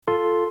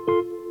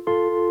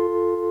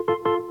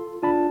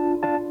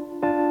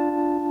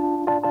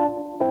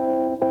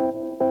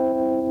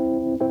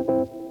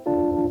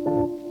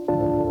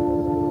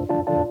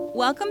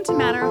Welcome to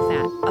Matter of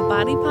Fat, a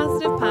body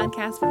positive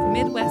podcast with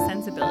Midwest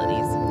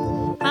sensibilities.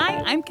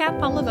 Hi, I'm Kat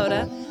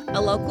Palavoda,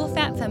 a local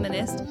fat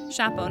feminist,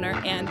 shop owner,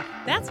 and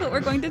that's what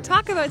we're going to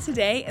talk about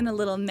today in a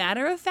little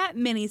Matter of Fat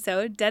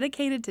mini-sode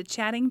dedicated to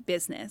chatting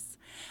business.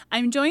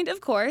 I'm joined, of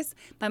course,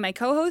 by my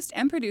co-host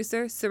and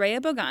producer,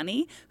 Soraya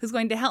Bogani, who's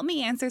going to help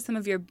me answer some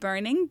of your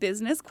burning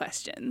business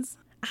questions.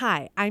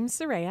 Hi, I'm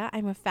Soraya.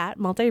 I'm a fat,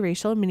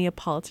 multiracial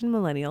Minneapolitan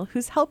millennial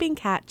who's helping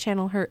Kat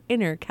channel her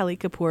inner Kelly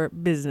Kapoor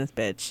business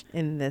bitch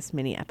in this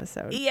mini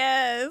episode.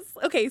 Yes.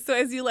 Okay, so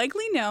as you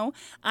likely know,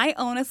 I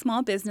own a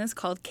small business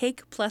called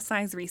Cake Plus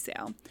Size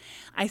Resale.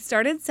 I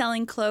started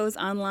selling clothes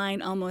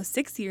online almost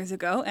 6 years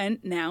ago, and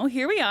now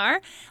here we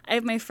are. I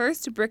have my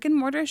first brick and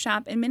mortar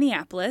shop in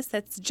Minneapolis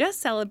that's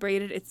just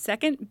celebrated its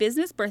second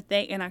business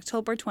birthday in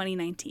October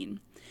 2019.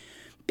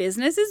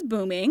 Business is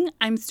booming,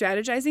 I'm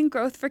strategizing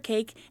growth for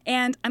Cake,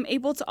 and I'm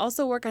able to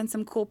also work on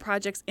some cool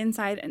projects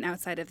inside and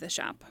outside of the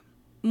shop.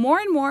 More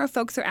and more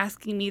folks are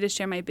asking me to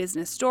share my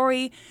business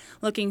story,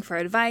 looking for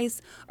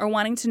advice, or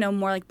wanting to know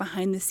more like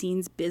behind the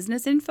scenes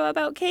business info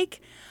about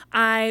Cake.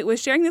 I was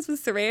sharing this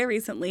with Soraya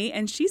recently,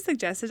 and she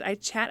suggested I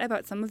chat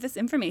about some of this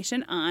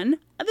information on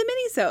the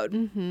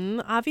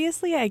mini-sode.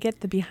 Obviously, I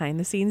get the behind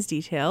the scenes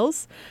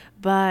details,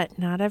 but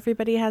not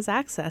everybody has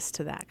access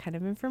to that kind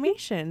of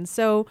information.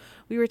 So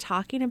we were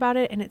talking about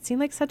it, and it seemed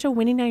like such a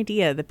winning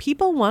idea. The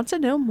people want to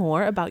know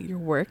more about your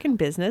work and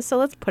business, so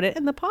let's put it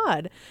in the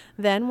pod.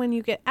 Then when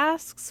you get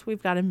asks,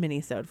 we've got a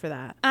mini-sode for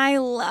that. I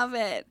love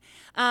it.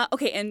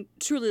 Okay, and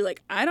truly,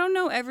 I don't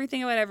know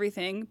everything about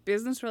everything,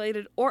 business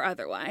related or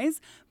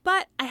otherwise,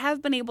 but I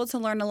have been able to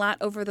learn a lot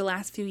over the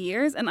last few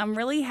years, and I'm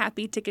really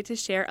happy to get to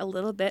share a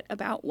little bit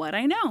about what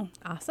I know.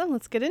 Awesome.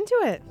 Let's get into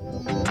it.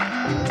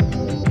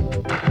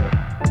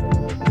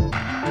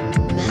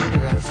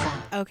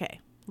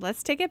 Okay,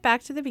 let's take it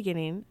back to the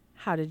beginning.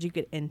 How did you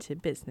get into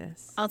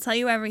business? I'll tell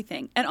you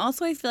everything. And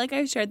also, I feel like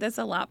I've shared this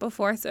a lot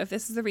before, so if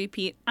this is a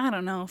repeat, I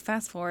don't know,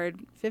 fast forward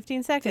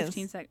 15 seconds.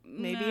 15 seconds.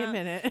 Maybe a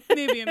minute.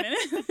 Maybe a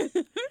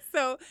minute.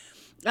 So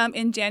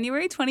in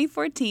January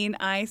 2014,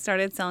 I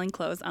started selling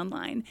clothes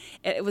online.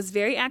 It was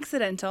very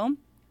accidental.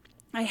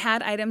 I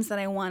had items that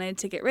I wanted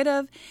to get rid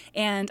of,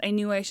 and I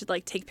knew I should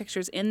take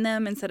pictures in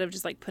them instead of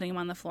just putting them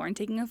on the floor and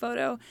taking a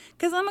photo,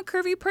 because I'm a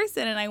curvy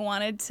person and I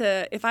wanted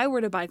to, if I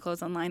were to buy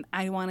clothes online,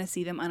 I want to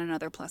see them on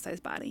another plus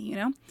size body, you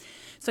know?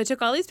 So I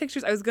took all these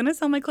pictures. I was going to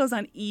sell my clothes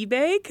on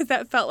eBay because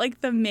that felt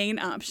like the main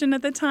option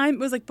at the time. It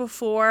was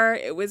before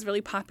it was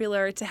really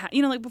popular to have,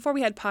 before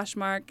we had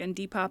Poshmark and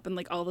Depop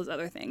and all those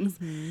other things.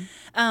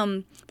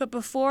 But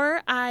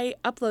before I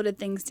uploaded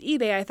things to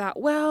eBay, I thought,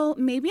 well,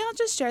 maybe I'll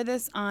just share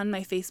this on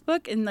my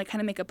Facebook and kind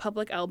of make a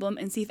public album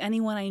and see if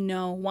anyone I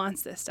know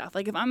wants this stuff.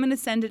 If I'm going to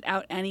send it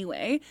out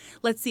anyway,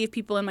 let's see if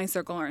people in my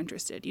circle are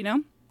interested, you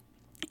know?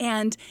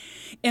 And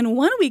in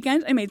one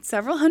weekend, I made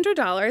several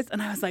 $100s,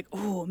 and I was like,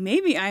 oh,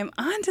 maybe I'm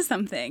onto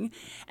something.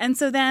 And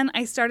so then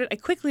I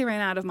quickly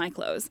ran out of my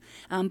clothes,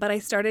 but I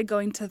started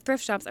going to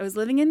thrift shops. I was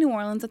living in New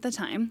Orleans at the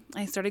time.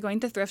 I started going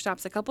to thrift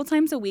shops a couple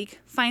times a week,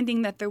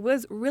 finding that there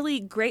was really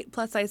great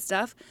plus-size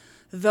stuff,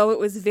 though it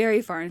was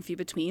very far and few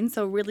between.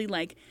 So really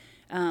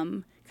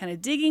kind of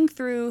digging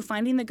through,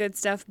 finding the good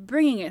stuff,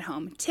 bringing it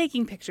home,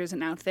 taking pictures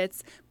and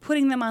outfits,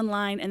 putting them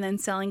online, and then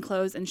selling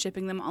clothes and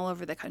shipping them all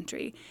over the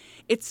country.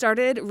 It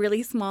started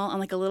really small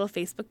on a little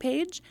Facebook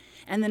page,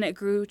 and then it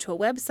grew to a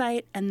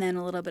website, and then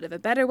a little bit of a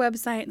better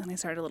website, and then I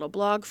started a little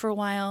blog for a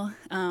while,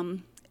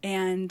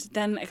 and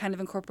then I kind of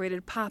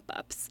incorporated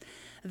pop-ups.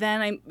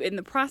 Then in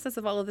the process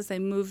of all of this, I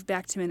moved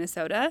back to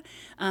Minnesota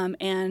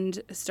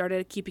and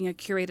started keeping a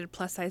curated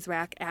plus-size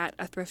rack at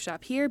a thrift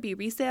shop here, Be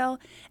Resale.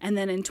 And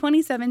then in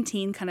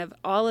 2017, kind of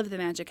all of the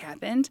magic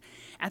happened.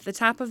 At the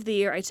top of the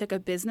year, I took a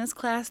business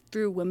class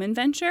through Women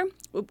Venture.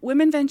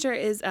 Women Venture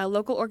is a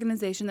local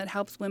organization that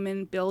helps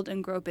women build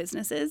and grow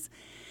businesses.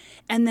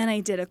 And then I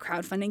did a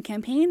crowdfunding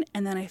campaign,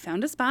 and then I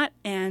found a spot,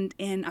 and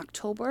in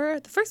October,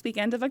 the first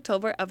weekend of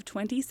October of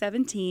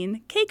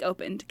 2017, Cake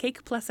opened,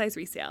 Cake Plus Size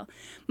Resale.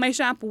 My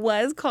shop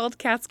was called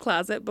Kat's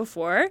Closet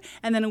before,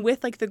 and then with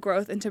the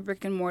growth into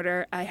brick and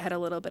mortar, I had a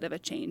little bit of a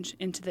change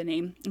into the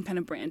name and kind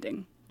of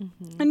branding.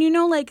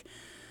 And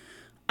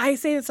I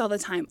say this all the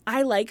time.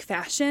 I like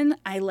fashion.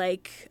 I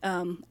like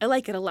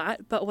it a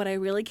lot. But what I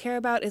really care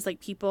about is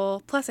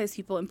people, plus size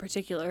people in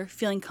particular,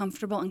 feeling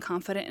comfortable and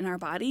confident in our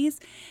bodies.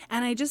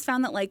 And I just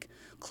found that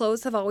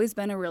clothes have always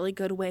been a really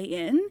good way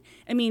in.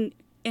 I mean,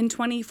 in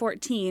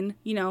 2014,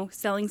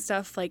 selling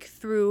stuff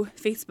through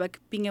Facebook,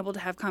 being able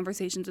to have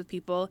conversations with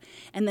people,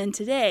 and then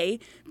today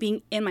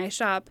being in my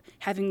shop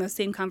having those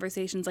same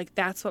conversations,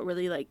 that's what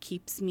really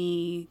keeps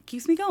me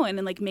going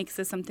and makes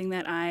this something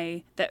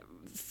that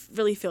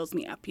really fills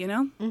me up, you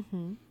know?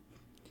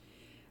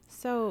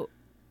 So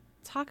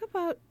talk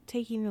about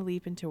taking the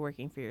leap into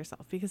working for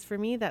yourself, because for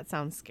me that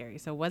sounds scary.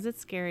 So was it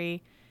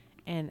scary,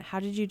 and how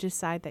did you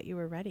decide that you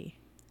were ready?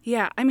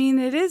 Yeah, I mean,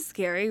 it is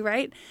scary,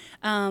 right?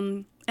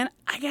 And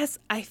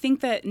I think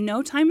that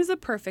no time is a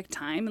perfect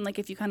time. And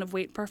if you kind of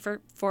wait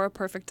for a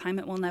perfect time,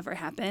 it will never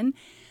happen.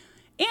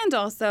 And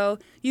also,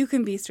 you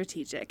can be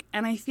strategic.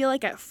 And I feel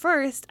like at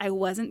first I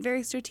wasn't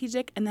very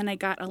strategic, and then I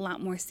got a lot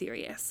more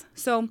serious.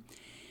 So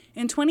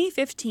in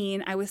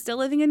 2015, I was still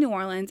living in New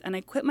Orleans, and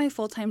I quit my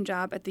full-time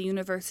job at the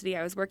university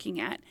I was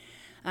working at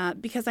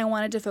because I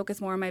wanted to focus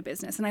more on my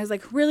business. And I was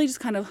like really just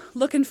kind of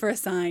looking for a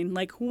sign,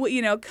 like,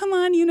 come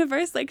on,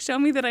 universe, like show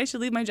me that I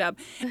should leave my job.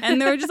 And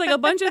there were just like a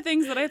bunch of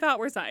things that I thought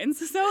were signs.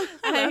 So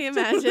I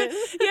imagine.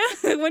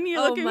 Yeah, when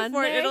you're looking Monday?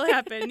 for it, it'll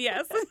happen.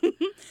 Yes.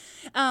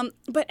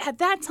 But at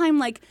that time,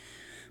 like,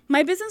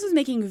 my business was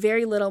making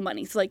very little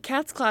money. So like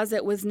Cat's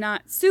Closet was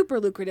not super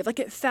lucrative. Like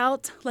it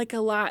felt like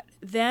a lot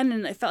then,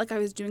 and it felt like I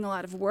was doing a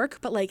lot of work.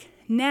 But like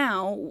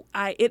now,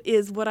 it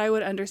is what I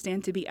would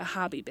understand to be a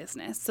hobby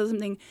business. So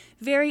something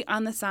very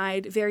on the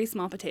side, very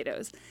small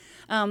potatoes.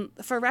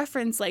 For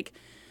reference, like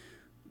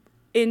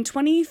in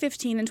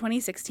 2015 and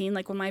 2016,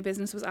 like when my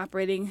business was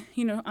operating,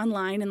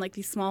 online in like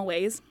these small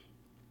ways,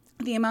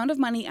 the amount of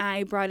money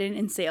I brought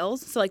in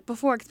sales, so like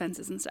before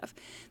expenses and stuff,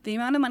 the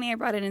amount of money I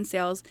brought in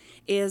sales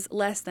is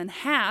less than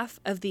half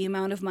of the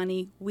amount of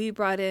money we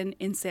brought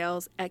in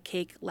sales at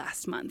Cake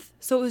last month.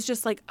 So it was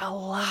just like a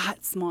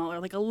lot smaller,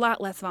 like a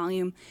lot less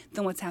volume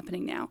than what's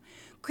happening now.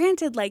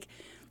 Granted, like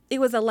it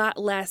was a lot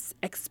less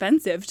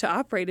expensive to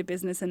operate a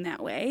business in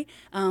that way,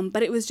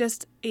 but it was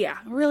just,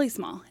 really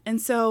small. And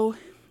so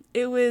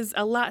it was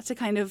a lot to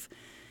kind of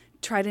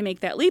try to make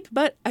that leap,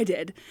 but I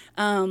did.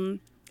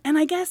 And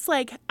I guess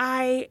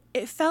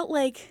it felt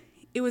like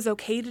it was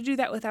okay to do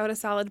that without a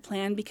solid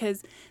plan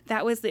because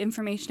that was the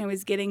information I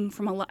was getting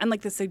from a lot, and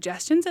like the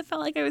suggestions it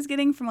felt like I was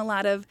getting from a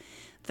lot of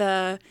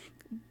the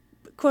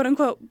quote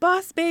unquote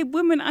boss babe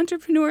women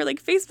entrepreneur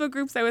like Facebook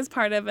groups I was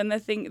part of, and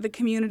the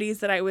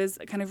communities that I was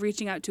kind of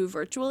reaching out to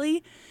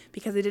virtually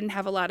because I didn't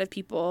have a lot of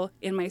people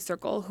in my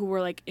circle who were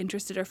like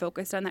interested or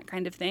focused on that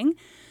kind of thing.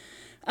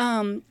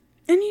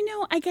 And,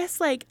 I guess,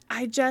 I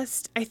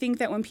think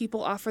that when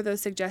people offer those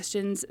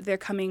suggestions, they're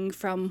coming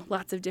from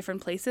lots of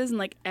different places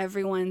and,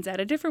 everyone's at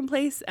a different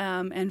place.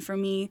 And for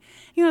me,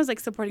 I was,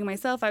 supporting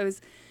myself. I was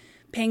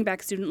paying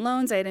back student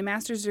loans. I had a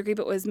master's degree,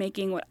 but was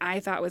making what I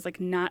thought was,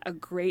 not a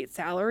great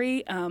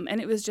salary. And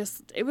it was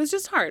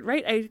just hard,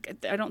 right?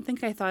 I don't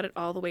think I thought it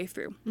all the way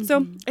through. Mm-hmm.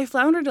 So I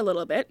floundered a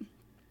little bit.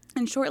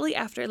 And shortly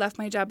after I left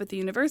my job at the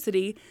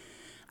university,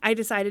 I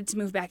decided to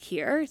move back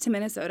here to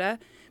Minnesota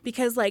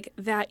because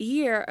that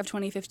year of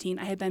 2015,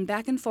 I had been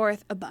back and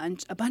forth a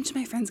bunch. A bunch of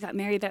my friends got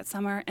married that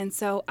summer. And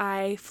so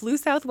I flew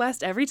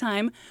Southwest every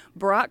time,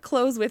 brought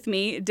clothes with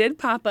me, did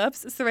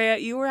pop-ups.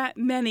 Soraya, you were at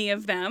many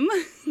of them.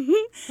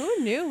 Who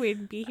knew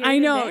we'd be here I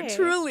know, today?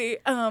 Truly.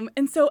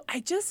 And so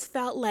I just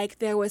felt like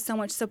there was so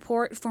much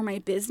support for my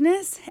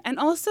business and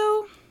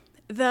also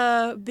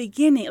the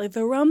beginning,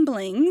 the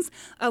rumblings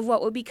of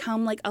what would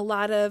become a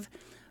lot of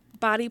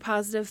body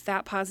positive,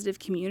 fat positive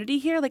community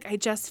here. I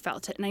just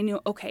felt it. And I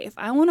knew, okay, if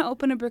I want to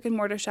open a brick and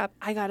mortar shop,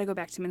 I got to go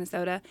back to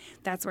Minnesota.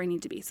 That's where I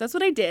need to be. So that's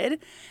what I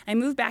did. I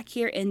moved back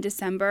here in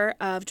December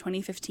of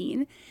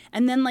 2015.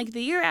 And then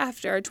the year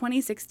after,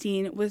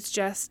 2016, was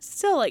just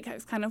still I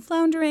was kind of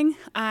floundering.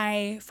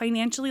 I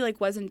financially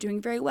wasn't doing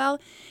very well.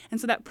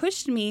 And so that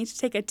pushed me to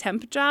take a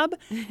temp job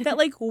that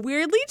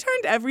weirdly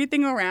turned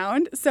everything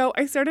around. So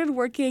I started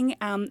working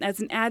as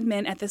an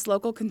admin at this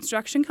local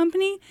construction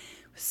company.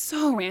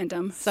 So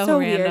random, so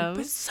weird,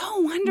 but so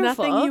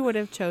wonderful. Nothing you would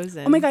have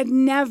chosen. Oh my God,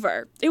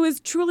 never. It was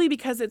truly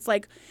because it's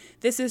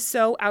this is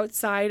so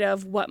outside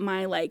of what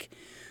my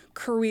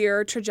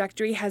career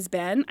trajectory has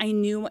been. I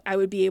knew I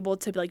would be able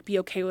to be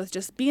okay with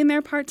just being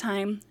there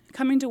part-time,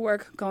 coming to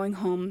work, going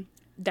home,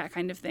 that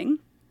kind of thing.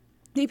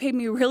 They paid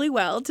me really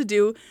well to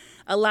do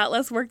a lot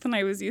less work than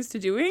I was used to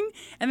doing.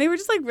 And they were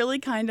just really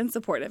kind and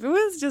supportive. It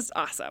was just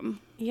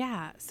awesome.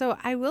 Yeah. So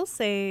I will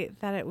say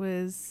that it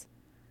was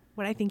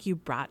what I think you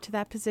brought to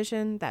that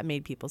position that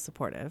made people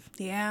supportive.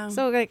 Yeah.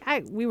 So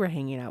we were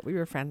hanging out. We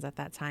were friends at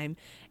that time.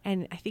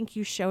 And I think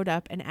you showed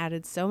up and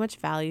added so much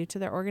value to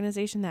their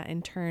organization that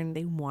in turn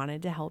they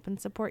wanted to help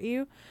and support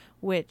you,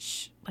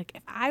 which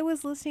if I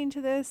was listening to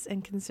this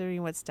and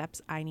considering what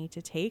steps I need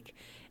to take,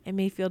 it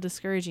may feel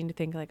discouraging to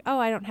think oh,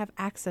 I don't have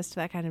access to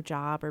that kind of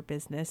job or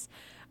business.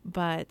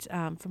 But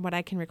from what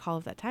I can recall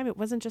of that time, it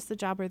wasn't just the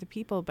job or the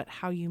people, but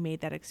how you made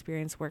that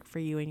experience work for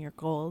you and your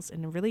goals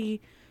in a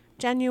really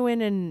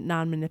genuine and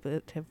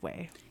non-manipulative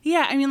way.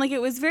 Yeah, I mean,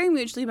 it was very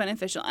mutually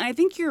beneficial. And I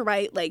think you're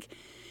right.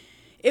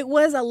 It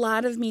was a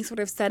lot of me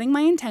sort of setting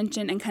my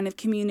intention and kind of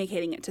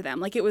communicating it to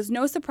them. It was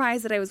no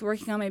surprise that I was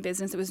working on my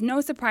business. It was no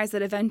surprise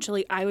that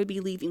eventually I would be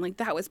leaving.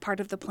 That was part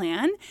of the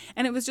plan.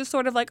 And it was just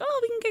sort of oh,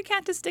 we can get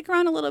Kat to stick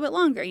around a little bit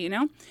longer,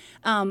 I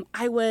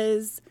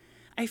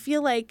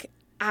feel like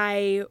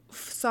I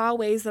saw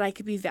ways that I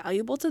could be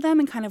valuable to them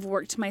and kind of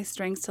worked to my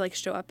strengths to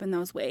show up in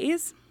those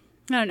ways.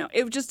 I don't know.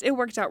 It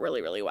worked out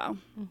really, really well.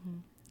 Mm-hmm.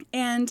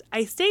 And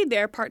I stayed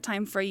there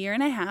part-time for 1.5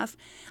 years.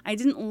 I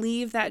didn't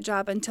leave that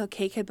job until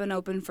Cake had been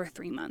open for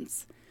 3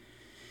 months.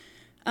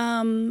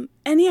 And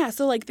yeah,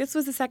 so this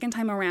was the second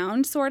time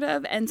around sort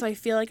of. And so I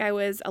feel I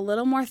was a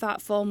little more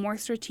thoughtful, more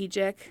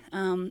strategic.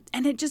 And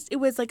it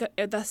was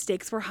the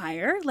stakes were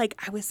higher.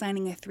 I was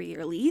signing a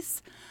 3-year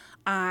lease.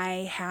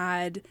 I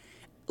had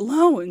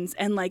loans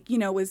and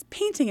was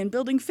painting and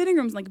building fitting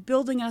rooms,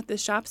 building out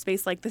this shop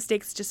space. The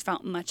stakes just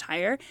felt much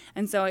higher.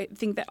 And so I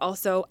think that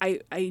also I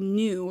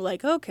knew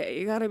okay,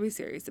 you got to be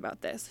serious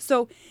about this.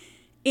 So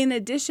in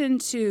addition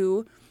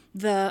to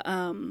the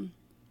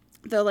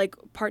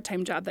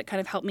part-time job that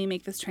kind of helped me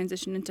make this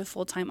transition into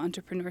full-time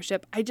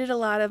entrepreneurship, I did a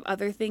lot of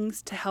other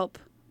things to help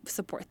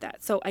support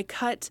that. So I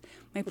cut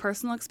my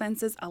personal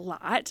expenses a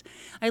lot.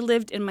 I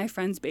lived in my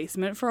friend's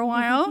basement for a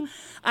while.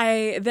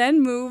 I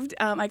then moved,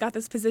 I got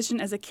this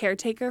position as a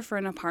caretaker for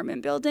an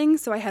apartment building.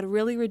 So I had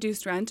really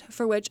reduced rent,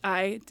 for which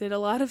I did a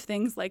lot of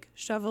things like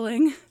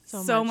shoveling.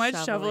 So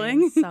much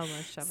shoveling.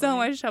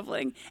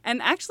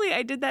 And actually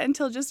I did that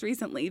until just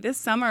recently. This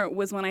summer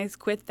was when I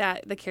quit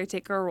the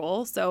caretaker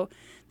role. So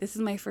this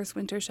is my first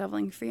winter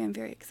shoveling free. I'm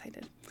very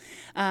excited.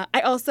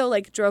 I also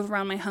drove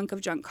around my hunk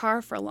of junk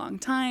car for a long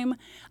time.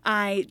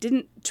 I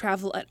didn't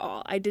travel at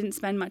all. I didn't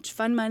spend much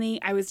fun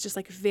money. I was just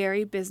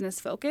very business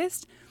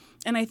focused.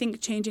 And I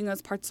think changing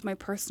those parts of my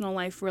personal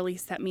life really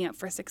set me up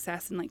for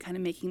success and kind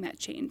of making that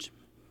change.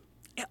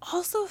 It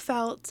also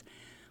felt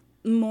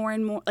more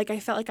and more I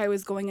felt like I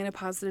was going in a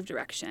positive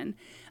direction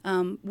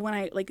when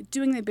I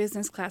doing the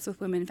business class with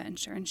Women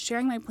Venture and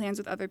sharing my plans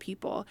with other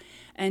people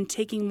and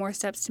taking more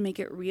steps to make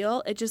it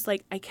real. It just I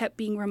kept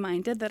being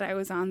reminded that I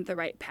was on the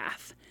right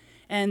path,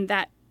 and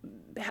that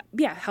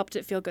helped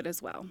it feel good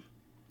as well.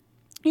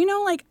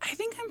 I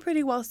think I'm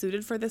pretty well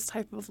suited for this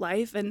type of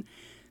life, and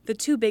the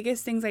two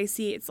biggest things I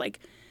see, it's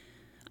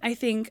I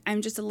think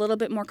I'm just a little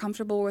bit more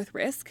comfortable with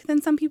risk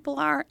than some people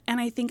are, and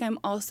I think I'm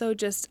also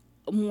just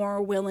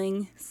more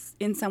willing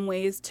in some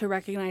ways to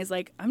recognize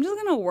I'm just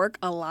going to work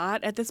a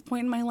lot at this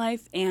point in my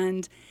life,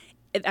 and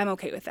I'm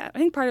okay with that. I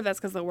think part of that's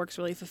because the work's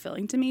really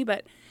fulfilling to me,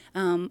 but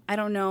I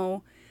don't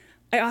know.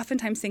 I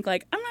oftentimes think I'm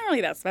not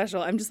really that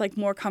special. I'm just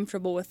more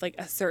comfortable with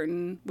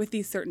with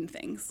these certain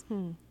things.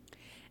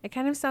 It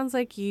kind of sounds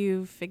like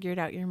you've figured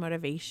out your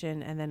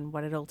motivation and then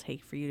what it'll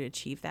take for you to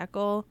achieve that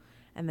goal,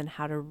 and then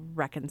how to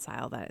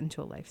reconcile that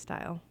into a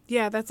lifestyle.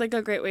 Yeah, that's a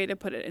great way to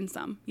put it in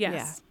sum.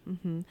 Yes. Yeah.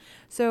 Mm-hmm.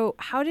 So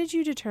how did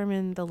you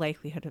determine the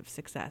likelihood of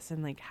success,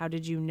 and how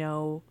did you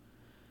know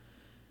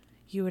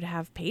you would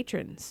have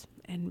patrons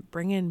and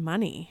bring in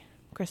money?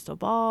 Crystal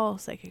ball,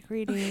 psychic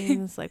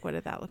readings, what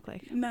did that look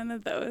like? None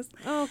of those.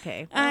 Oh,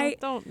 okay. Well,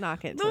 don't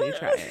knock it until you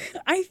try it.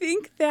 I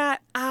think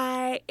that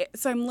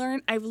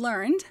I've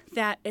learned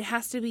that it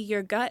has to be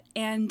your gut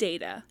and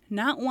data.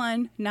 Not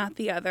one, not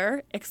the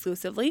other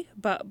exclusively,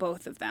 but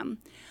both of them.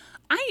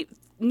 I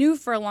knew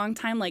for a long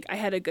time I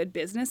had a good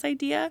business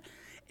idea.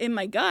 In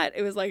my gut,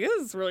 it was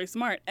this is really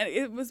smart. And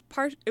it was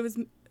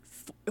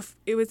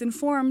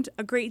informed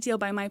a great deal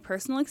by my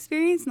personal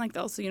experience and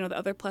also, the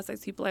other plus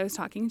size people I was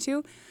talking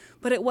to.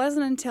 But it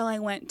wasn't until I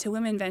went to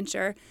Women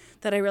Venture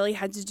that I really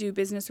had to do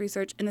business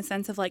research in the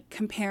sense of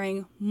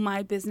comparing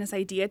my business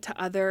idea to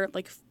other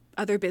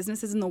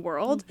businesses in the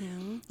world,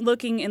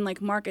 looking in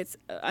markets,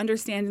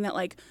 understanding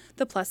that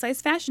the plus size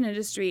fashion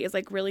industry is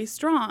really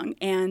strong,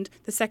 and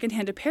the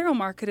secondhand apparel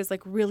market is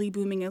really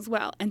booming as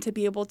well. And to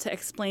be able to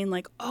explain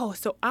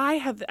so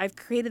I've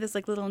created this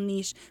little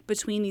niche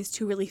between these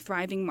two really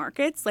thriving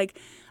markets.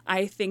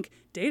 I think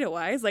data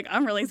wise,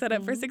 I'm really set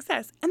up for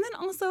success. And then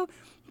also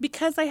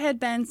because I had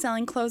been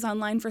selling clothes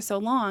online for so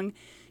long,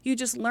 you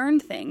just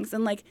learned things,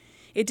 and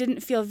it didn't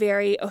feel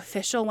very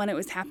official when it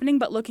was happening,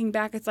 but looking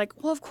back, it's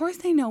well, of course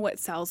they know what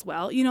sells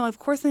well. Of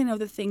course they know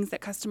the things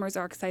that customers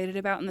are excited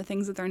about and the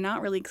things that they're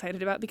not really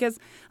excited about, because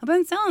I've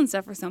been selling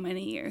stuff for so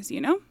many years,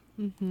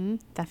 Mm-hmm.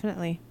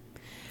 Definitely.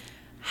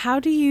 How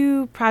do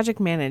you project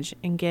manage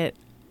and get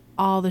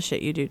all the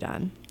shit you do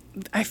done?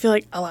 I feel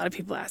like a lot of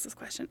people ask this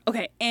question.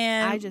 Okay,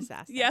 and I just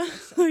asked. Yeah,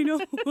 I know.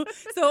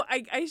 So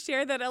I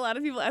share that a lot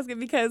of people ask it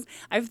because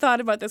I've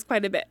thought about this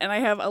quite a bit, and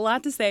I have a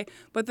lot to say.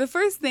 But the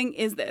first thing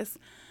is this.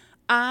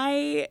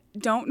 I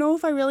don't know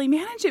if I really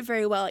manage it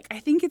very well. I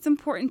think it's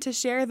important to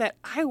share that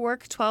I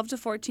work 12 to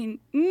 14,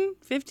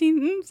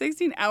 15,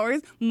 16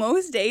 hours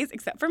most days,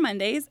 except for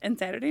Mondays and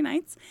Saturday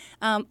nights.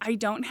 I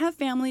don't have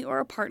family or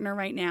a partner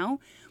right now.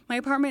 My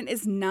apartment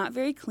is not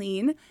very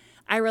clean.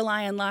 I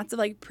rely on lots of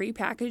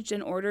prepackaged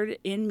and ordered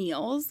in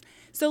meals.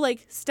 So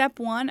step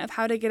one of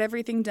how to get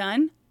everything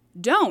done,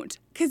 don't,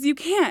 because you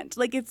can't.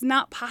 It's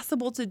not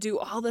possible to do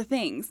all the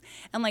things.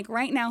 And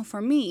right now for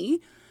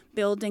me,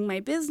 building my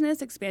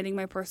business, expanding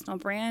my personal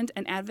brand,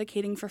 and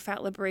advocating for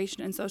fat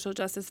liberation and social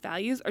justice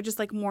values are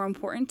just more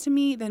important to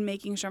me than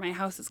making sure my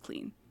house is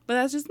clean. But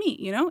that's just me,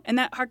 And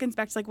that harkens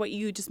back to what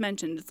you just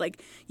mentioned. It's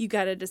you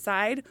got to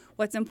decide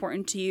what's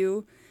important to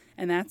you,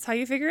 and that's how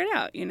you figure it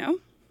out,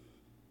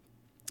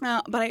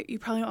 But you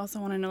probably also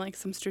want to know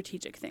some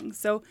strategic things.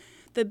 So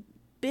the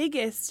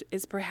biggest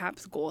is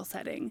perhaps goal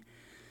setting.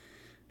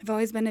 I've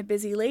always been a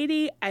busy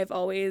lady. I've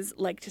always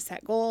liked to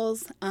set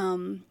goals.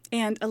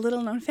 And a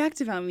little known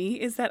fact about me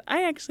is that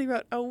I actually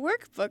wrote a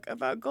workbook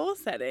about goal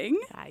setting.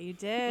 Yeah, you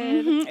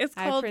did. It's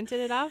called, I printed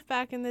it off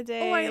back in the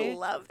day. Oh, I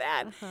love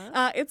that.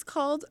 It's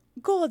called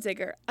Goal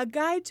Digger, a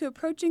guide to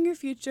approaching your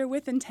future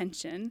with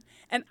intention.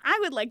 And I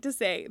would like to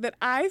say that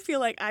I feel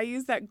like I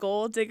used that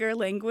goal digger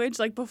language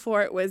like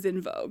before it was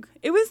in vogue.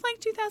 It was like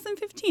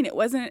 2015. It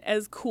wasn't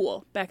as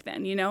cool back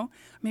then, you know?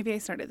 Maybe I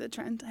started the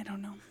trend. I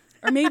don't know.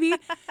 Or maybe,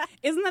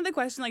 isn't that the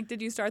question? Like,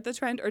 did you start the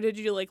trend or did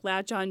you like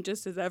latch on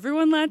just as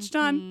everyone latched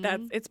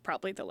on? It's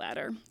probably the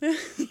latter.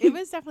 It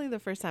was definitely the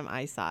first time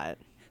I saw it.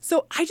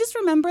 So I just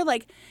remember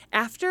like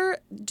after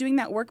doing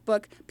that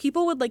workbook,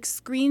 people would like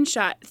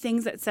screenshot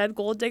things that said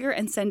Goal Digger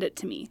and send it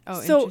to me. Oh,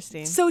 so,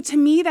 interesting. So to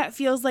me, that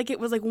feels like it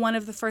was like one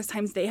of the first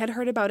times they had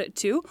heard about it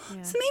too.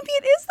 Yeah. So maybe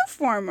it is the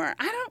former.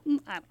 I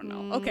don't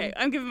know. Okay,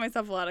 I'm giving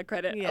myself a lot of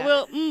credit.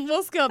 Yeah.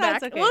 We'll scale back.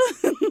 That's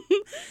okay.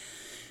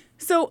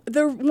 So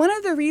one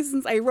of the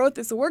reasons I wrote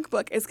this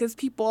workbook is because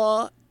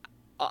people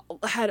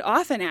had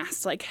often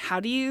asked, like, how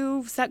do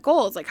you set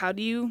goals? Like, how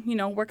do you,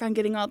 work on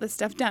getting all this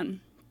stuff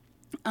done?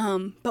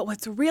 But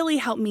what's really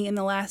helped me in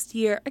the last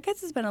year, I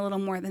guess it's been a little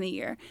more than a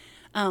year,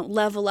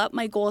 level up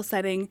my goal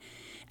setting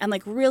and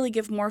like really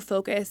give more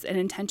focus and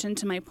intention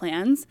to my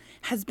plans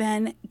has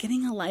been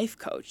getting a life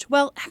coach.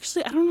 Well,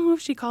 actually, I don't know if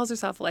she calls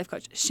herself a life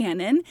coach.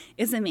 Shannon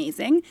is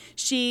amazing.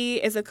 She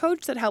is a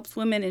coach that helps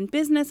women in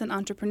business and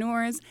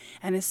entrepreneurs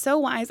and is so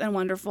wise and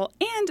wonderful.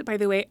 And by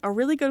the way, a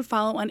really good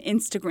follow on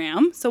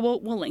Instagram. So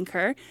we'll link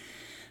her.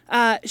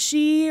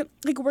 She,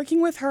 like, working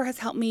with her has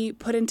helped me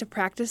put into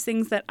practice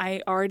things that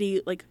I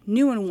already, like,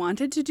 knew and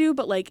wanted to do,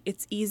 but, like,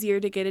 it's easier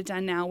to get it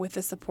done now with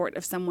the support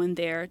of someone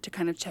there to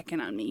kind of check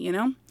in on me, you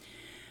know?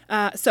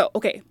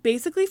 Okay,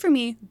 basically for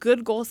me,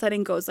 good goal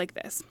setting goes like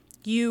this.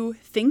 You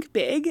think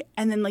big,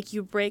 and then, like,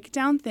 you break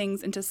down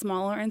things into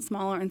smaller and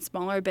smaller and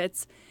smaller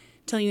bits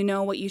till you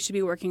know what you should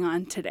be working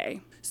on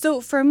today.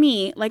 So for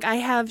me, like, I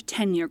have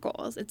 10-year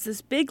goals. It's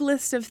this big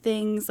list of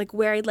things, like,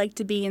 where I'd like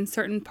to be in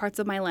certain parts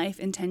of my life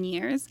in 10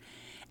 years.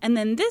 And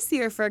then this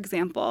year, for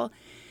example,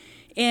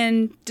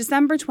 in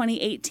December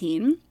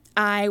 2018,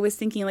 I was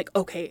thinking, like,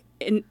 okay,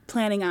 in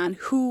planning on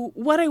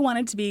what I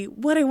wanted to be,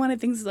 what I wanted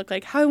things to look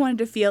like, how I wanted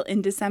to feel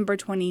in December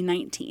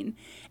 2019.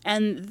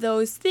 And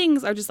those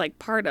things are just, like,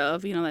 part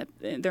of, that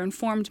they're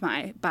informed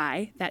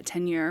by that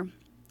 10-year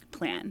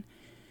plan.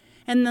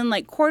 And then,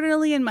 like,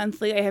 quarterly and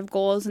monthly, I have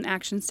goals and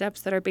action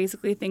steps that are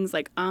basically things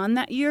like on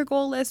that year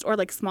goal list or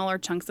like smaller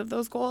chunks of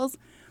those goals.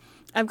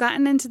 I've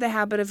gotten into the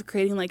habit of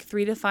creating like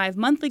 3 to 5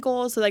 monthly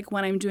goals. So like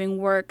when I'm doing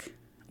work,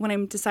 when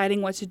I'm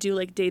deciding what to do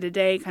like day to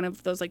day, kind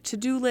of those like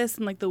to-do lists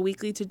and like the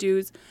weekly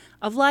to-dos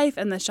of life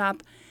and the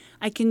shop,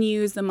 I can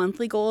use the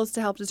monthly goals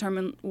to help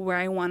determine where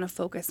I want to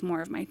focus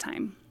more of my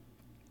time.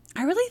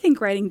 I really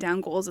think writing down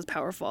goals is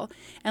powerful,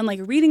 and like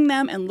reading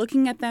them and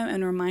looking at them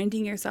and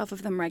reminding yourself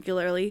of them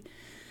regularly.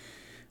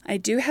 I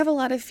do have a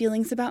lot of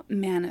feelings about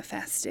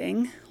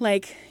manifesting.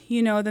 Like,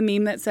 the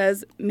meme that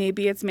says,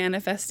 maybe it's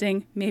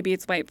manifesting, maybe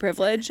it's white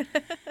privilege.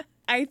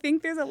 I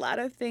think there's a lot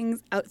of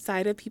things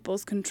outside of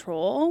people's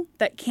control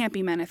that can't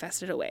be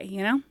manifested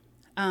away,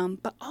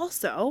 But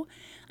also,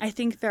 I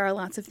think there are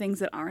lots of things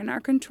that are in our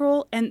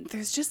control, and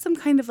there's just some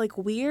kind of like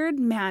weird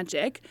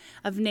magic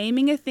of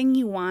naming a thing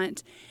you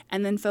want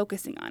and then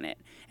focusing on it.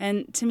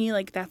 And to me,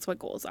 like, that's what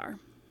goals are.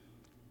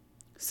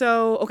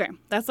 So, okay,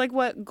 that's like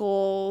what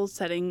goal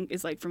setting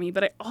is like for me.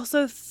 But I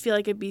also feel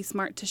like it'd be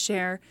smart to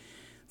share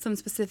some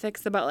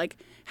specifics about like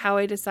how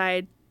I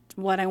decide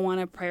what I want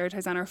to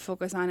prioritize on or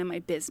focus on in my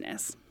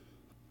business.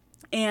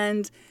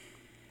 And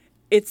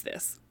it's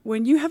this.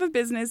 When you have a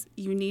business,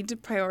 you need to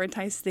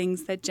prioritize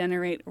things that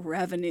generate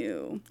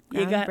revenue.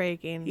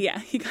 Groundbreaking.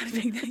 You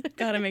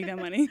gotta make that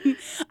money.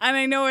 And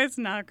I know it's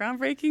not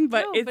groundbreaking,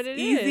 but it's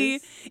easy.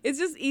 It's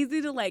just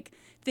easy to like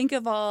think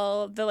of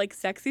all the like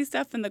sexy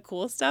stuff and the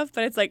cool stuff,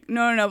 but it's like,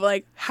 no, but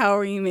like, how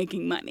are you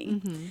making money?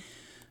 Mm-hmm.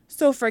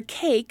 So for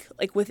Cake,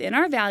 like within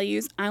our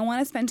values, I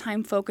want to spend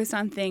time focused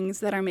on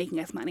things that are making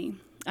us money.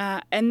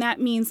 And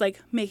that means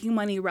like making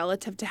money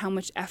relative to how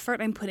much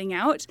effort I'm putting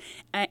out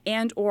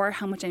and or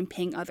how much I'm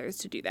paying others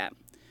to do that.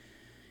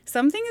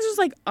 Some things just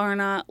like are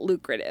not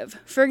lucrative.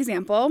 For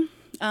example,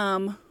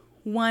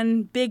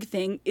 one big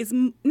thing is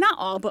not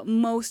all, but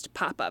most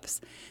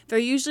pop-ups. They're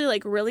usually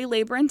like really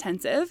labor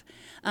intensive.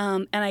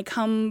 And I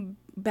come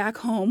back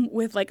home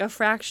with like a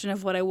fraction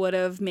of what I would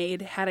have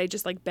made had I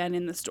just like been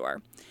in the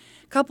store.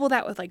 Couple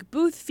that with like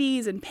booth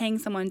fees and paying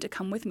someone to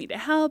come with me to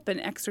help and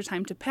extra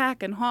time to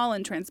pack and haul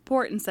and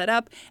transport and set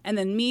up, and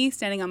then me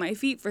standing on my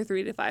feet for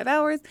 3 to 5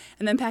 hours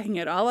and then packing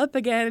it all up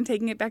again and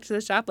taking it back to the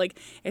shop. Like,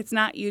 it's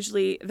not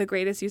usually the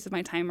greatest use of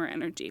my time or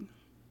energy.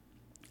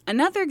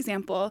 Another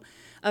example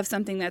of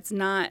something that's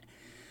not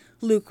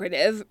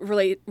lucrative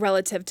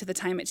relative to the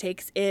time it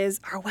takes is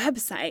our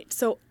website.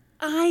 So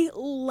I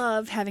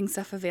love having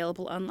stuff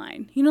available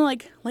online.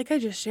 Like I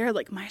just shared,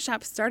 like my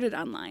shop started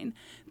online.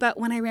 But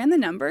when I ran the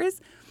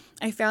numbers,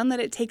 I found that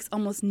it takes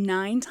almost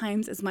 9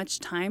 times as much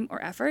time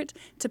or effort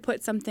to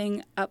put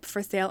something up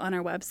for sale on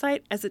our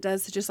website as it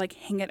does to just like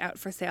hang it out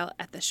for sale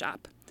at the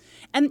shop.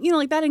 And,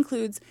 like that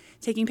includes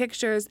taking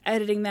pictures,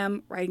 editing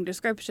them, writing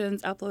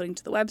descriptions, uploading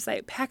to the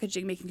website,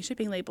 packaging, making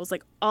shipping labels.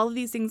 Like all of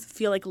these things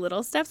feel like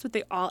little steps, but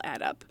they all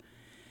add up.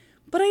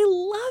 But I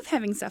love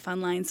having stuff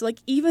online. So like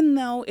even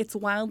though it's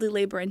wildly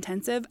labor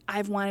intensive,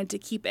 I've wanted to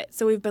keep it.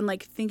 So we've been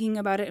like thinking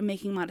about it and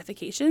making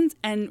modifications.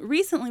 And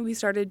recently we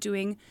started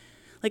doing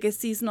like a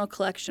seasonal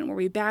collection where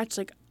we batch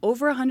like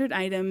over 100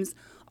 items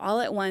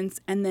all at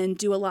once and then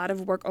do a lot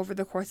of work over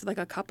the course of like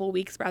a couple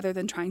weeks rather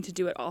than trying to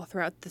do it all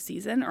throughout the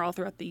season or all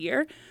throughout the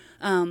year.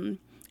 And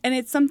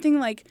it's something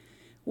like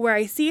where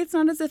I see it's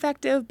not as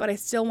effective, but I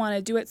still want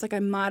to do it. So like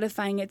I'm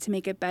modifying it to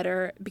make it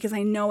better because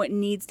I know it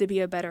needs to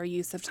be a better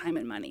use of time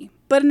and money.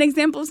 But an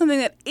example of something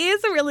that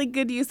is a really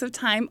good use of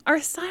time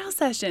are style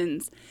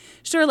sessions.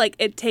 Sure, like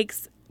it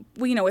takes,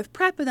 with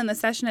prep and then the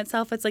session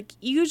itself, it's like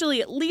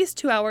usually at least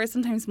 2 hours,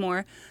 sometimes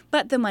more.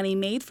 But the money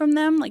made from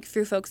them, like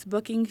through folks'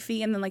 booking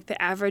fee and then like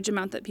the average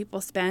amount that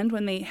people spend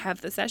when they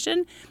have the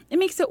session, it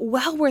makes it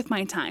well worth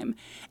my time.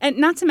 And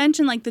not to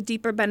mention like the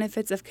deeper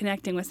benefits of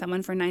connecting with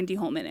someone for 90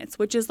 whole minutes,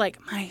 which is like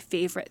my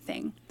favorite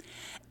thing.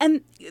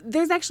 And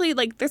there's actually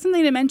there's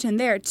something to mention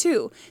there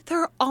too.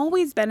 There are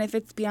always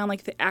benefits beyond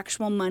like the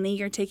actual money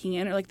you're taking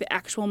in or like the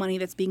actual money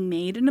that's being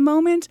made in a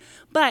moment.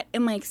 But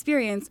in my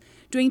experience,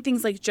 doing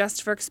things like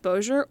just for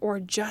exposure or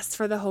just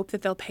for the hope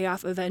that they'll pay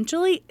off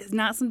eventually is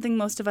not something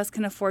most of us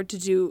can afford to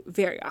do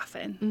very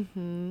often.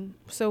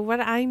 Mm-hmm. So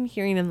what I'm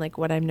hearing and like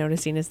what I'm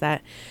noticing is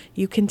that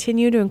you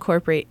continue to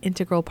incorporate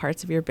integral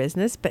parts of your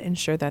business, but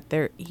ensure that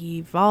they're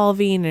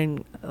evolving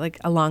and like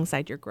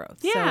alongside your growth.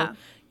 Yeah. So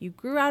you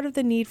grew out of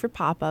the need for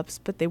pop-ups,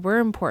 but they were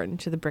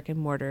important to the brick and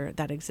mortar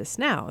that exists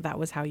now. That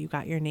was how you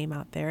got your name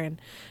out there and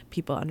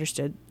people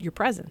understood your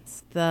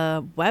presence.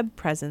 The web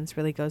presence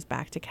really goes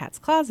back to Kat's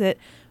Closet,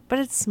 but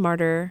it's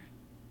smarter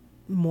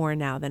more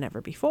now than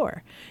ever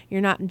before.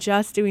 You're not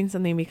just doing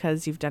something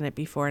because you've done it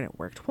before and it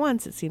worked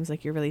once. It seems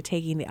like you're really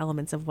taking the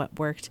elements of what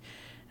worked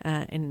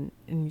and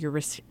you're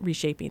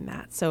reshaping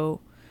that. So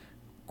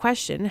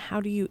question,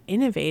 how do you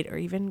innovate or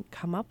even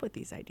come up with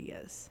these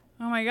ideas?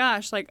 Oh my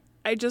gosh,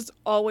 I just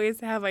always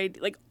have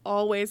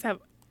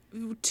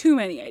too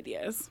many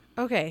ideas.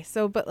 Okay,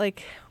 so but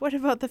what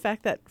about the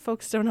fact that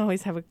folks don't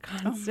always have a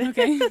constant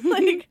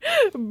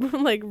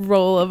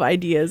roll of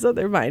ideas on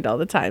their mind all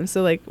the time?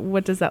 So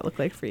what does that look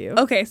like for you?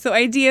 Okay, so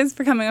ideas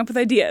for coming up with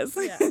ideas.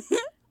 Yeah.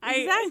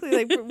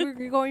 Exactly.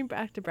 We're going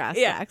back to brass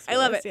tacks. I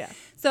love it. Yeah.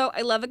 So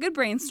I love a good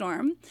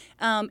brainstorm,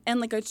 and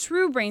a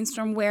true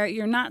brainstorm where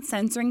you're not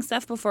censoring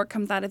stuff before it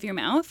comes out of your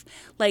mouth.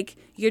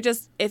 You're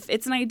just, if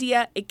it's an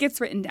idea, it gets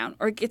written down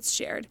or it gets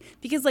shared.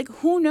 Because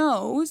who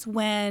knows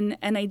when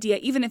an idea,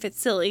 even if it's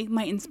silly,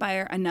 might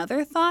inspire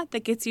another thought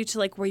that gets you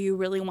to where you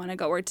really want to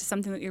go or to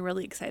something that you're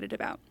really excited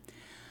about.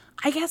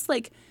 I guess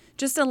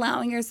just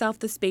allowing yourself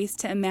the space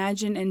to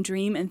imagine and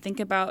dream and think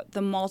about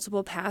the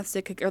multiple paths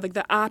that could, or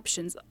the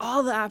options,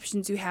 all the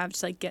options you have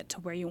to get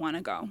to where you want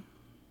to go.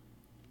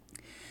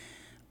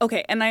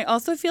 Okay, and I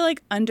also feel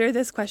under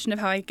this question of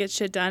how I get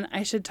shit done,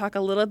 I should talk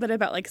a little bit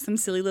about some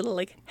silly little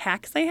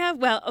hacks I have.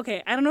 Well,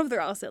 okay, I don't know if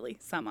they're all silly.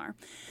 Some are.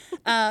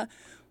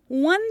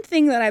 One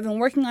thing that I've been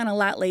working on a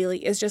lot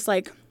lately is just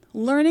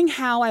learning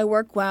how I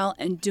work well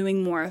and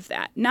doing more of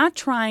that. Not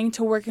trying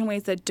to work in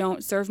ways that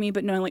don't serve me,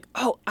 but knowing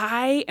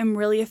I am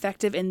really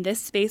effective in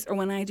this space or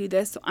when I do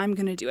this, so I'm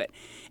going to do it.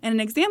 And an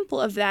example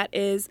of that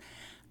is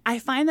I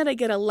find that I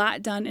get a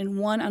lot done in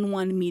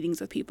one-on-one meetings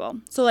with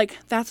people. So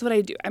that's what I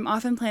do. I'm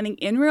often planning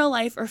in real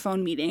life or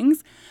phone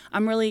meetings.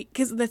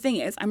 Because the thing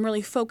is, I'm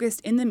really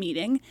focused in the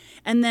meeting.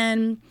 And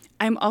then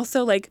I'm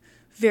also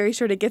very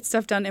sure to get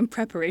stuff done in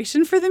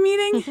preparation for the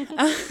meeting.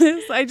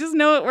 So I just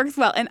know it works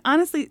well. And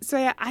honestly,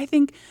 Soraya, I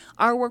think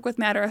our work with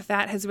Matter of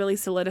Fat has really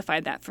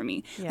solidified that for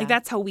me. Yeah.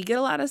 That's how we get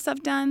a lot of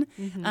stuff done.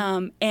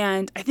 Mm-hmm.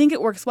 And I think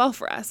it works well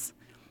for us.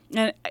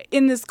 And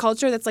in this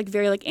culture that's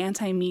very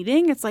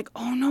anti-meeting, it's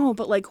oh no,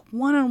 but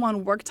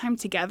one-on-one work time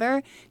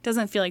together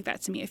doesn't feel like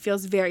that to me. It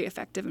feels very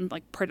effective and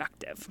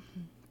productive.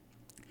 Mm-hmm.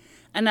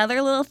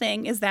 Another little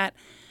thing is that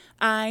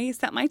I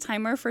set my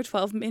timer for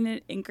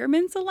 12-minute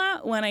increments a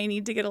lot when I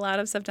need to get a lot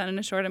of stuff done in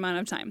a short amount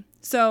of time.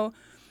 So,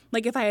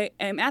 if I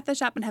am at the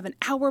shop and have an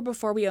hour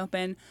before we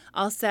open,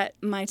 I'll set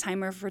my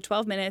timer for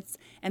 12 minutes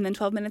and then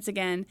 12 minutes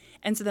again.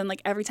 And so then,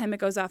 every time it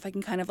goes off, I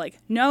can kind of,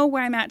 know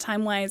where I'm at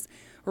time-wise,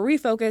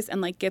 refocus,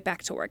 and, get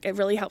back to work. It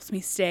really helps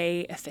me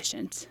stay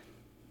efficient.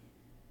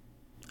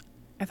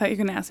 I thought you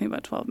were going to ask me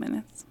about 12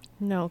 minutes.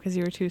 No, because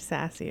you were too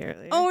sassy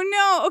earlier. Oh,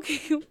 no.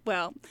 Okay.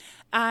 Well,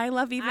 I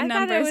love even numbers,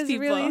 people. I thought it was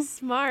really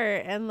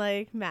smart and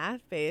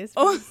math-based,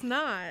 but it's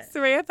not.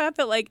 Sorry, I thought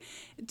that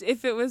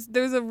if it was,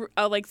 there's a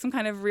some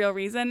kind of real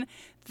reason.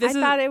 I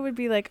thought it would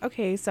be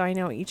okay, so I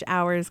know each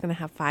hour is going to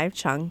have 5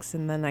 chunks,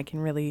 and then I can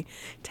really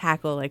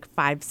tackle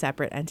 5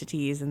 separate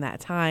entities in that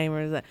time.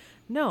 Or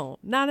No,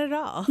 not at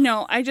all.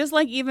 No, I just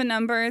like even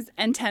numbers,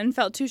 and 10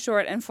 felt too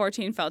short and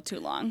 14 felt too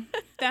long.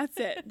 That's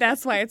it.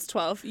 That's why it's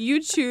 12. You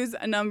choose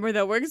a number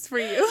that works for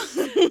you.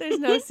 There's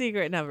no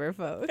secret number,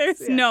 folks.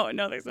 There's no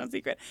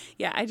secret.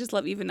 Yeah, I just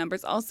love even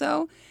numbers.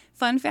 Also,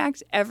 fun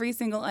fact, every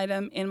single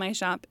item in my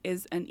shop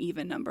is an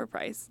even number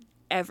price.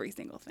 Every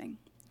single thing.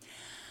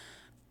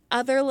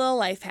 Other little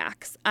life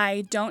hacks.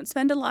 I don't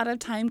spend a lot of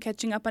time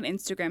catching up on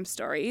Instagram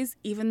stories,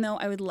 even though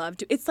I would love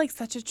to. It's like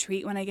such a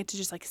treat when I get to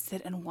just like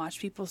sit and watch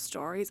people's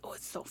stories. Oh,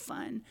 it's so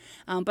fun.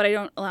 But I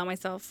don't allow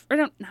myself, or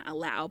not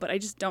allow, but I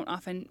just don't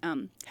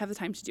often have the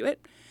time to do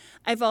it.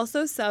 I've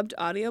also subbed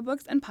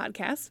audiobooks and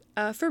podcasts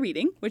for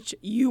reading, which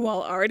you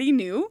all already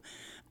knew.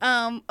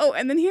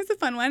 And then here's a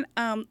fun one.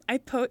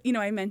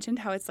 I mentioned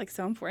how it's like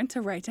so important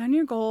to write down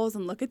your goals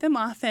and look at them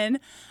often.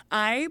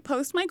 I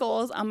post my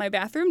goals on my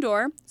bathroom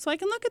door so I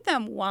can look at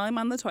them while I'm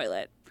on the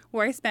toilet,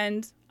 where I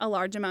spend a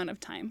large amount of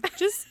time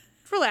just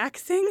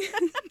relaxing.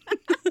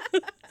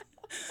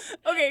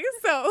 Okay,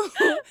 so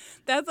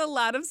that's a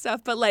lot of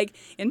stuff. But like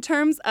in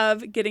terms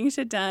of getting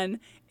shit done,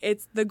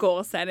 it's the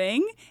goal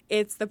setting.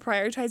 It's the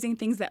prioritizing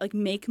things that like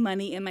make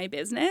money in my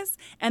business.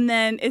 And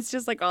then it's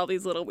just like all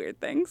these little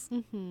weird things.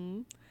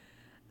 Mm-hmm.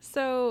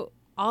 So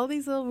all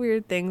these little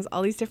weird things,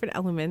 all these different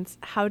elements,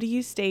 how do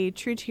you stay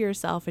true to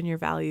yourself and your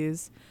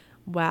values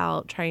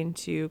while trying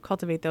to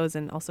cultivate those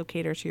and also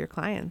cater to your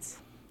clients?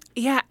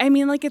 Yeah, I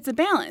mean, like it's a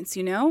balance,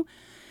 you know?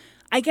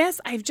 I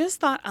guess I've just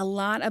thought a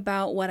lot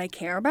about what I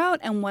care about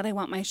and what I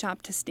want my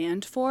shop to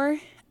stand for.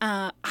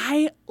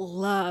 I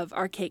love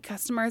our cake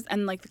customers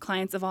and like the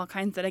clients of all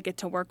kinds that I get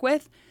to work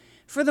with.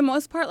 For the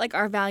most part, like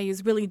our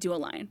values really do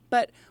align.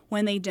 But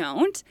when they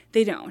don't,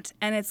 they don't.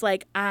 And it's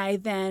like I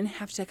then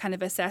have to kind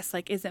of assess,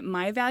 like, is it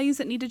my values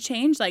that need to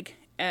change? Like,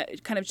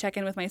 kind of check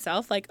in with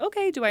myself, like,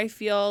 okay, do I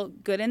feel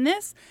good in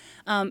this?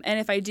 And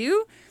if I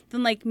do,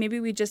 then like maybe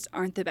we just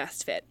aren't the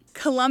best fit.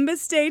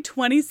 Columbus Day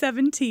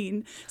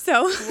 2017.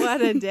 So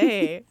what a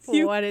day.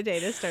 What a day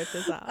to start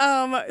this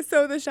off.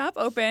 So the shop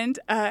opened,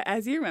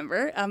 as you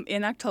remember,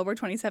 in October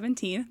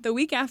 2017. The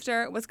week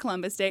after was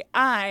Columbus Day.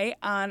 I,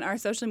 on our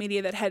social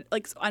media that had,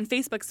 like on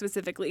Facebook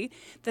specifically,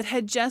 that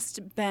had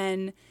just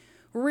been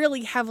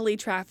really heavily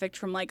trafficked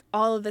from like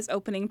all of this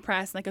opening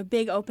press, like a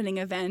big opening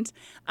event,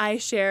 I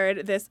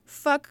shared this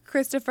 "fuck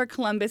Christopher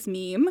Columbus"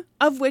 meme,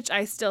 of which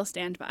I still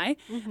stand by.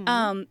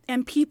 Mm-hmm.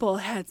 And people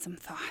had some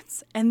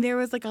thoughts, and there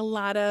was like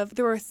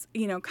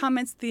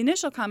comments. The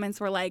initial comments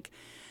were like,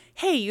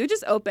 hey, you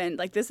just opened,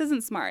 like, this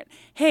isn't smart.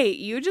 Hey,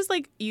 you just,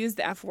 like, use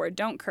the F word,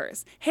 don't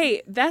curse.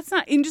 Hey, that's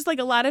not, and just, like,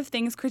 a lot of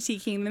things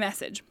critiquing the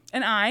message.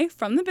 And I,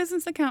 from the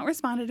business account,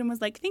 responded and was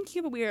like, thank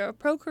you, but we are a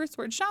pro-curse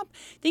word shop.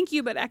 Thank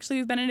you, but actually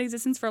we've been in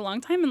existence for a long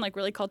time and, like,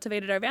 really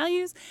cultivated our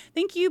values.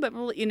 Thank you,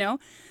 but, you know.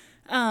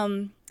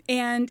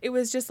 And it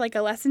was just, like,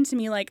 a lesson to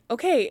me, like,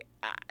 okay,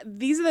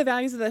 these are the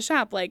values of the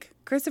shop. Like,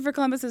 Christopher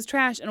Columbus is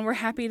trash, and we're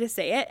happy to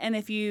say it. And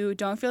if you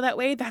don't feel that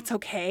way, that's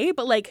okay.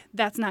 But, like,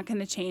 that's not going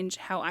to change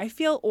how I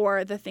feel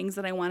or the things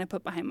that I want to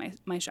put behind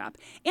my shop.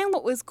 And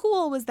what was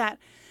cool was that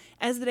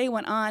as the day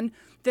went on,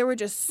 there were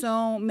just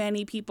so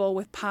many people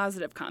with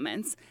positive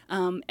comments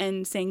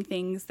and saying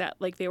things that,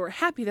 like, they were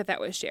happy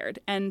that was shared.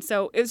 And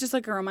so it was just,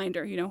 like, a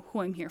reminder, you know,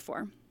 who I'm here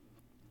for.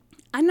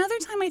 Another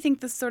time I think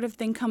this sort of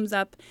thing comes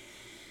up,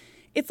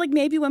 it's like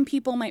maybe when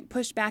people might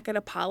push back at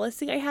a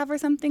policy I have or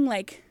something.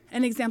 Like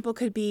an example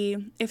could be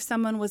if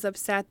someone was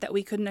upset that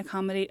we couldn't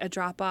accommodate a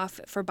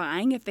drop-off for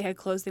buying if they had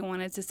clothes they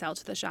wanted to sell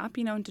to the shop,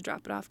 you know, and to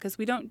drop it off. Because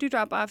we don't do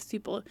drop-offs.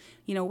 People,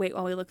 you know, wait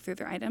while we look through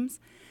their items.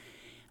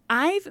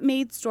 I've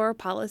made store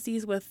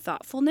policies with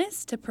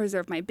thoughtfulness to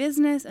preserve my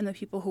business and the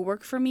people who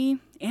work for me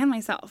and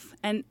myself.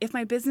 And if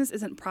my business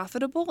isn't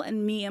profitable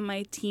and me and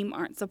my team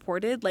aren't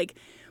supported, like,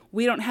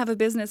 we don't have a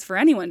business for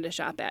anyone to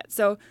shop at.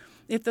 So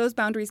if those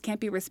boundaries can't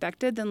be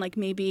respected, then like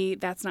maybe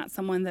that's not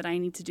someone that I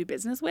need to do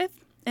business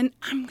with. And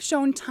I'm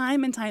shown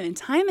time and time and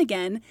time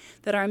again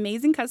that our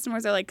amazing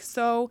customers are like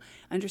so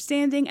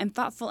understanding and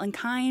thoughtful and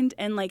kind.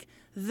 And like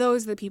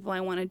those are the people I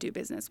want to do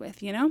business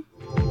with, you know?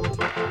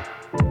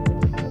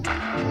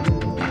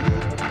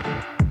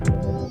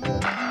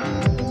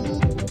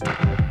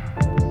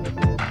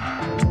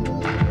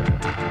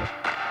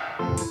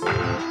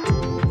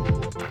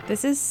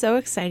 This is so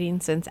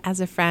exciting since as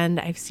a friend,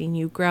 I've seen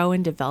you grow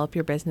and develop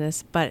your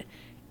business, but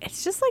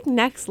it's just like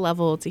next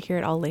level to hear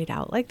it all laid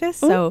out like this.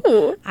 So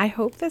Ooh. I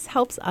hope this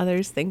helps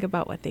others think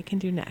about what they can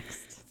do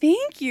next.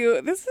 Thank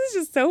you. This is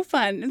just so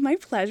fun. It's my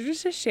pleasure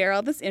to share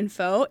all this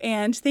info.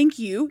 And thank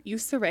you,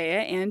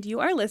 Soraya, and you,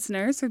 our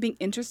listeners, for being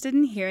interested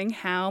in hearing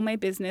how my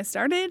business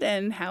started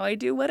and how I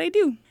do what I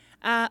do.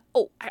 I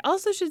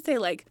also should say,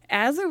 like,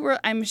 as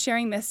I'm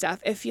sharing this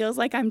stuff, it feels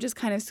like I'm just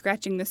kind of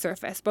scratching the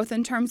surface, both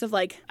in terms of,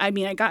 like, I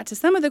mean, I got to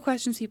some of the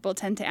questions people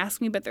tend to ask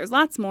me, but there's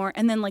lots more.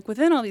 And then, like,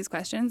 within all these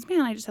questions,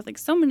 man, I just have, like,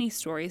 so many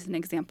stories and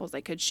examples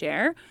I could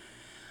share.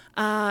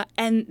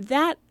 And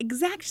that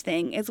exact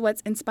thing is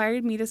what's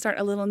inspired me to start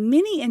a little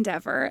mini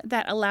endeavor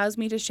that allows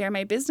me to share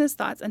my business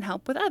thoughts and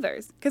help with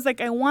others. Because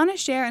I want to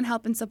share and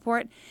help and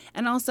support.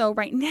 And also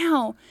right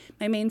now,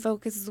 my main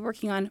focus is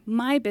working on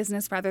my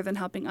business rather than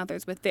helping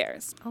others with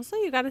theirs. Also,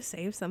 you got to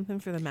save something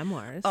for the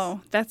memoirs.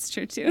 Oh, that's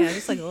true too. Yeah,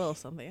 just like a little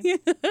something.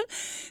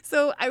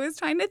 So I was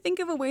trying to think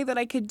of a way that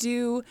I could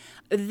do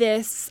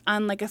this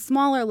on a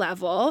smaller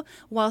level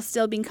while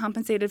still being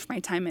compensated for my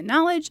time and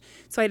knowledge.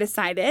 So I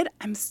decided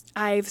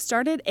I've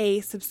started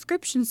a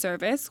subscription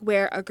service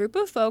where a group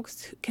of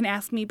folks can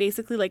ask me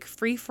basically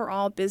free for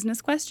all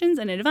business questions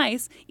and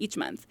advice each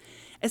month.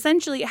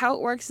 Essentially, how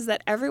it works is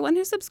that everyone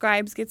who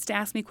subscribes gets to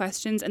ask me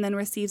questions and then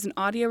receives an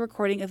audio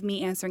recording of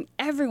me answering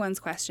everyone's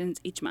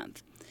questions each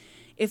month.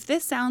 If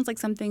this sounds like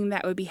something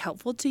that would be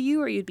helpful to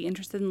you or you'd be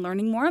interested in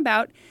learning more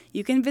about,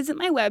 you can visit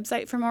my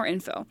website for more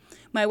info.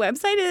 My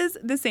website is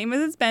the same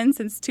as it's been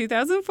since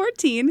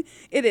 2014.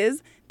 It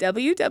is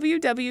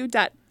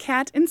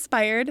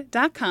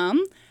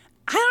www.catinspired.com.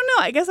 I don't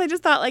know. I guess I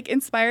just thought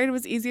inspired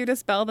was easier to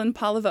spell than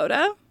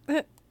Palavota.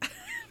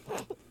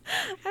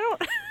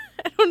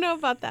 I don't know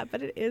about that,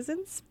 but it is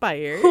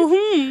inspired.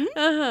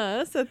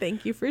 So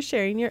thank you for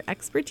sharing your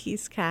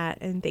expertise, Kat,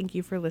 and thank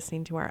you for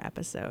listening to our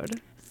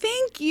episode.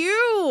 Thank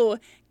you.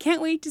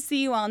 Can't wait to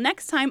see you all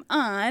next time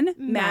on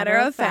Matter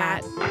of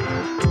Fat.